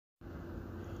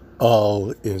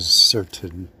All is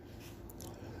certain.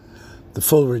 The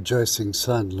full rejoicing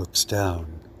sun looks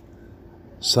down,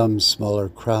 some smaller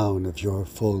crown of your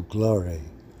full glory.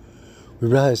 We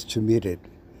rise to meet it,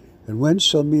 and when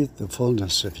shall meet the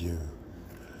fullness of you?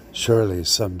 Surely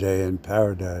some day in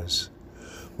paradise,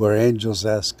 where angels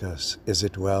ask us, is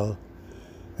it well?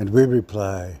 And we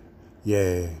reply,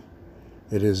 yea,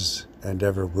 it is and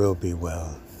ever will be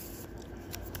well.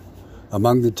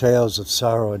 Among the tales of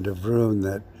sorrow and of ruin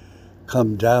that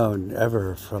come down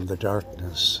ever from the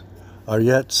darkness, are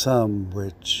yet some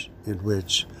in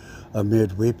which,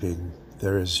 amid weeping,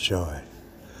 there is joy,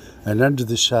 and under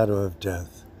the shadow of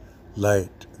death,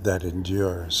 light that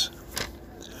endures.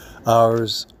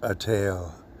 Ours a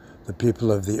tale, the people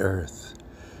of the earth,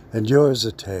 and yours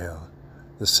a tale,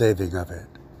 the saving of it.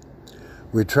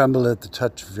 We tremble at the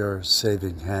touch of your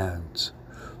saving hands,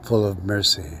 full of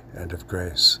mercy and of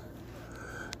grace.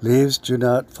 Leaves do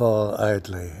not fall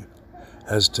idly,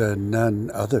 has done none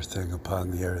other thing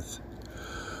upon the earth.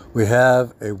 We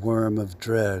have a worm of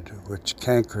dread which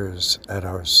cankers at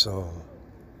our soul,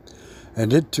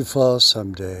 and it to fall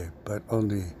some day, but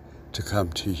only to come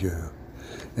to you,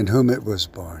 in whom it was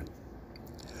born.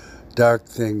 Dark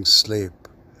things sleep,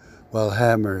 while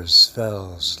hammers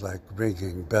fells like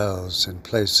ringing bells in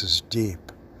places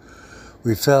deep.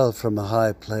 We fell from a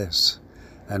high place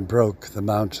and broke the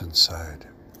mountainside,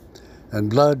 and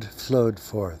blood flowed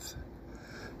forth.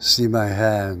 See my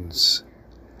hands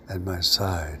and my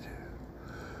side.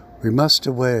 We must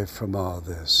away from all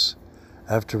this,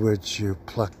 after which you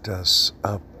plucked us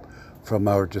up from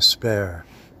our despair.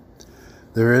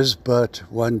 There is but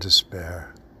one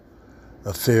despair,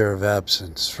 a fear of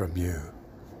absence from you.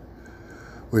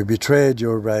 We betrayed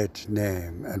your right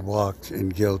name and walked in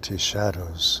guilty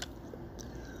shadows.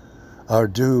 Our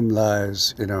doom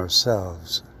lies in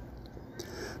ourselves.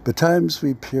 Betimes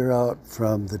we peer out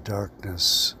from the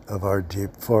darkness of our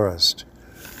deep forest,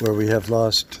 where we have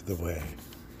lost the way,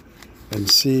 and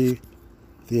see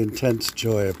the intense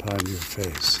joy upon your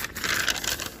face,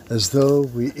 as though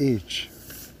we each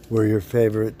were your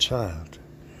favorite child.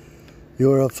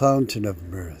 You are a fountain of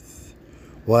mirth.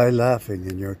 Why laughing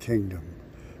in your kingdom,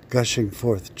 gushing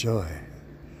forth joy?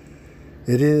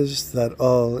 It is that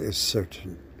all is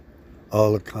certain,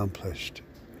 all accomplished.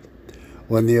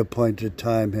 When the appointed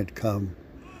time had come,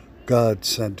 God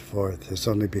sent forth his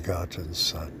only begotten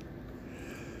Son.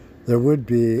 There would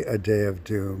be a day of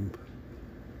doom,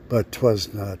 but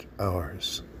 'twas not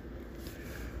ours.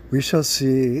 We shall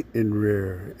see in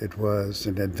rear it was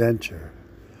an adventure,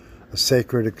 a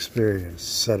sacred experience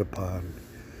set upon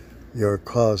your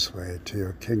causeway to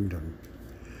your kingdom.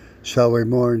 Shall we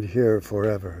mourn here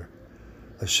forever,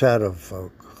 a shadow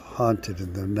folk haunted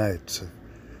in the nights of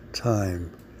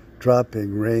time,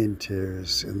 dropping rain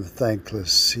tears in the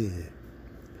thankless sea?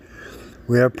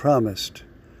 We are promised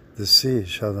the sea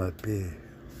shall not be.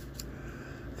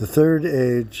 The third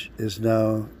age is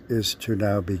to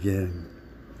now begin.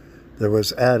 There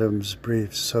was Adam's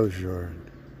brief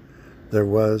sojourn. There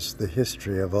was the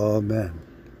history of all men.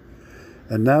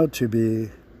 And now to be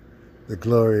the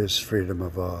glorious freedom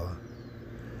of all.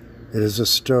 It is a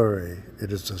story,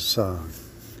 it is a song.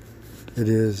 It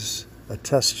is a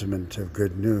testament of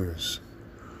good news.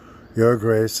 Your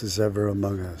grace is ever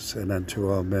among us and unto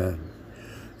all men.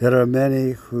 Yet are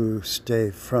many who stay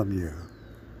from you.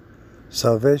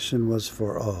 Salvation was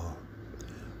for all,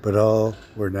 but all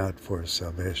were not for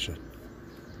salvation.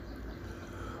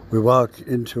 We walk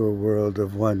into a world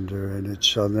of wonder, and it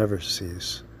shall never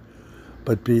cease,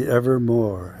 but be ever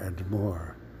more and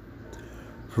more.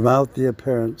 From out the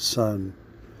apparent sun,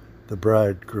 the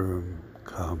bridegroom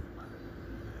come,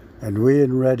 and we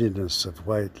in readiness of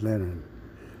white linen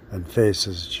and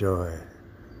faces joy.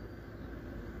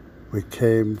 We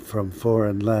came from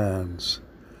foreign lands,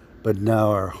 but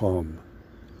now are home,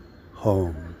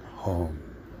 home, home,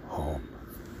 home.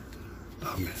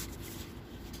 Amen.